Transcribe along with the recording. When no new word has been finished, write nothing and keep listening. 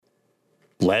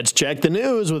Let's check the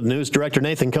news with News Director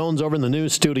Nathan Cohns over in the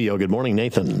news studio. Good morning,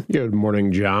 Nathan. Good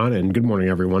morning, John, and good morning,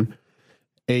 everyone.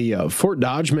 A Fort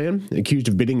Dodge man accused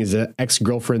of beating his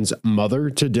ex-girlfriend's mother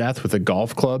to death with a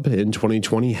golf club in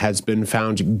 2020 has been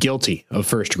found guilty of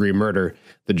first-degree murder.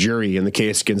 The jury in the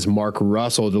case against Mark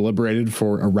Russell deliberated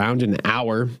for around an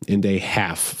hour and a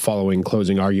half following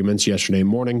closing arguments yesterday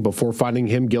morning before finding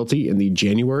him guilty in the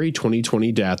January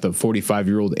 2020 death of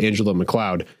 45-year-old Angela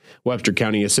McLeod. Webster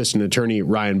County Assistant Attorney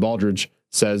Ryan Baldridge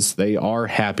says they are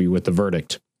happy with the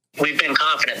verdict. We've been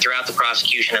confident throughout the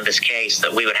prosecution of this case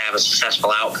that we would have a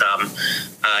successful outcome,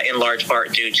 in large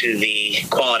part due to the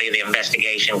quality of the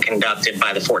investigation conducted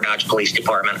by the Fort Dodge Police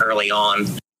Department early on.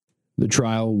 The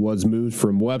trial was moved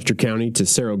from Webster County to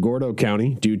Cerro Gordo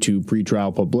County due to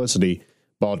pretrial publicity.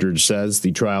 Baldridge says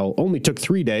the trial only took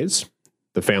 3 days.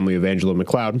 The family of Angela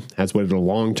McLeod has waited a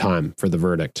long time for the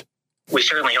verdict. We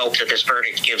certainly hope that this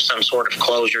verdict gives some sort of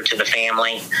closure to the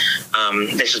family.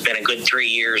 This has been a good 3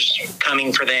 years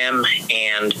coming for them,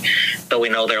 and though we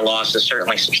know their loss is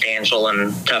certainly substantial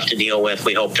and tough to deal with,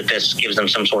 we hope that this gives them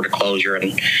some sort of closure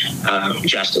and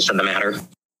justice in the matter.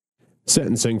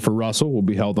 Sentencing for Russell will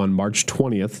be held on March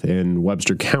 20th in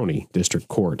Webster County District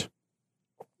Court.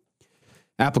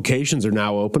 Applications are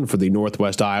now open for the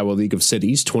Northwest Iowa League of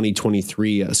Cities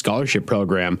 2023 scholarship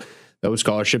program. Those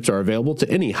scholarships are available to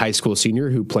any high school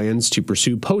senior who plans to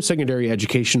pursue post-secondary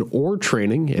education or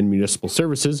training in municipal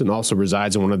services and also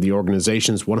resides in one of the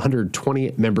organization's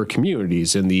 120 member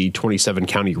communities in the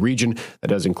 27-county region. That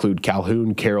does include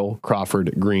Calhoun, Carroll,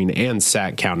 Crawford, Greene, and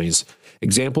Sac counties.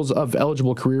 Examples of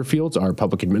eligible career fields are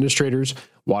public administrators,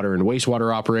 water and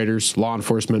wastewater operators, law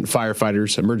enforcement,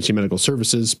 firefighters, emergency medical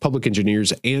services, public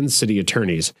engineers, and city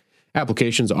attorneys.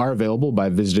 Applications are available by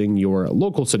visiting your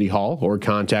local city hall or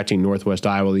contacting Northwest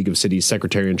Iowa League of Cities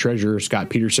Secretary and Treasurer Scott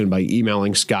Peterson by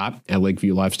emailing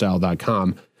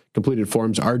scott@lakeviewlifestyle.com. Completed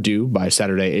forms are due by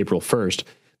Saturday, April 1st.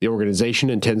 The organization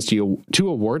intends to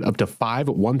award up to 5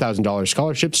 $1,000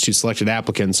 scholarships to selected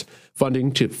applicants.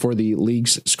 Funding for the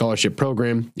League's scholarship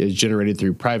program is generated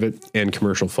through private and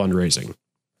commercial fundraising.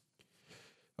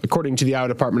 According to the Iowa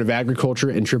Department of Agriculture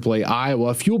and AAA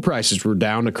Iowa, fuel prices were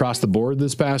down across the board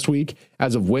this past week.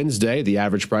 As of Wednesday, the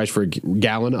average price for a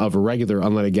gallon of regular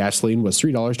unleaded gasoline was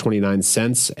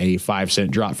 $3.29, a 5-cent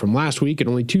drop from last week and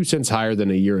only 2 cents higher than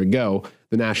a year ago.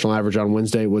 The national average on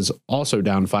Wednesday was also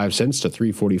down 5 cents to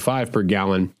 $3.45 per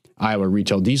gallon. Iowa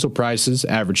retail diesel prices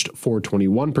averaged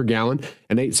 $4.21 per gallon,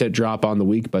 an 8-cent drop on the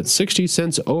week, but 60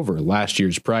 cents over last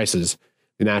year's prices.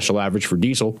 The national average for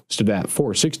diesel stood at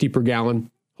 $4.60 per gallon.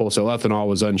 Wholesale ethanol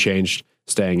was unchanged,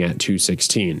 staying at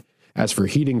 $2.16. As for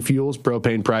heating fuels,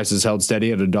 propane prices held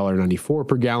steady at $1.94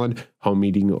 per gallon. Home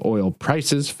heating oil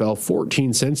prices fell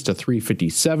 14 cents to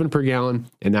 $3.57 per gallon,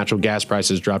 and natural gas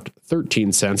prices dropped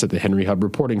 13 cents at the Henry Hub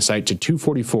reporting site to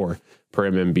 $2.44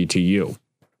 per MMBTU.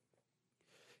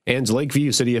 And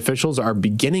Lakeview city officials are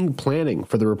beginning planning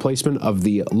for the replacement of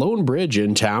the Lone Bridge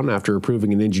in town after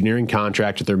approving an engineering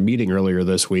contract at their meeting earlier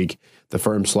this week. The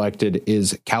firm selected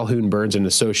is Calhoun Burns and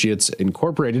Associates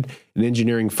Incorporated, an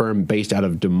engineering firm based out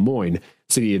of Des Moines.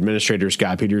 City Administrator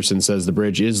Scott Peterson says the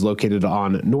bridge is located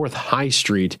on North High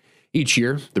Street. Each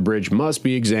year, the bridge must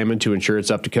be examined to ensure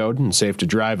it's up to code and safe to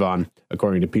drive on.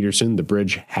 According to Peterson, the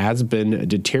bridge has been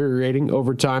deteriorating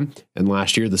over time, and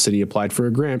last year the city applied for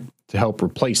a grant to help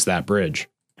replace that bridge.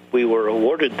 We were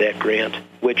awarded that grant,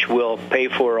 which will pay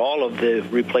for all of the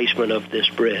replacement of this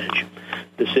bridge.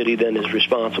 The city then is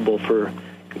responsible for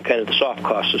kind of the soft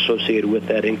costs associated with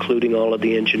that, including all of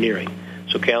the engineering.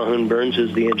 So Calhoun Burns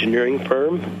is the engineering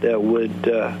firm that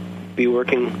would be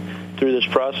working through this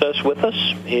process with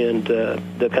us, and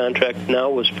the contract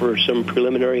now was for some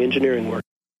preliminary engineering work.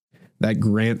 That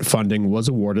grant funding was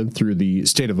awarded through the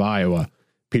state of Iowa.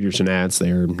 Peterson adds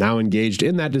they are now engaged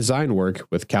in that design work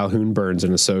with Calhoun Burns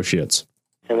and Associates.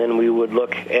 And then we would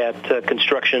look at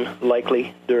construction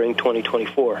likely during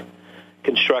 2024.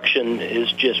 Construction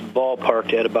is just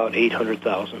ballparked at about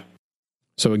 $800,000.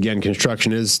 So again,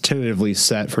 construction is tentatively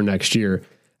set for next year.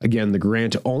 Again, the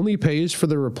grant only pays for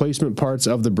the replacement parts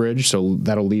of the bridge, so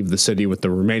that'll leave the city with the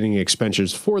remaining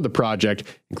expenses for the project,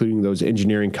 including those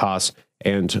engineering costs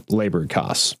and labor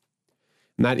costs.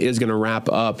 And that is going to wrap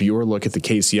up your look at the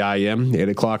KCIM 8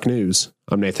 o'clock news.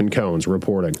 I'm Nathan Cohns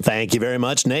reporting. Thank you very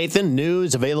much, Nathan.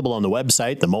 News available on the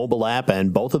website, the mobile app,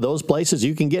 and both of those places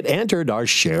you can get entered our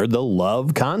Share the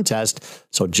Love contest.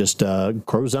 So just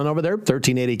cruise on over there,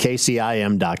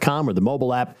 1380kcim.com or the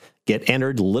mobile app. Get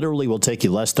entered. Literally will take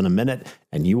you less than a minute,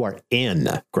 and you are in.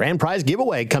 Grand prize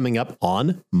giveaway coming up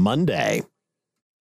on Monday.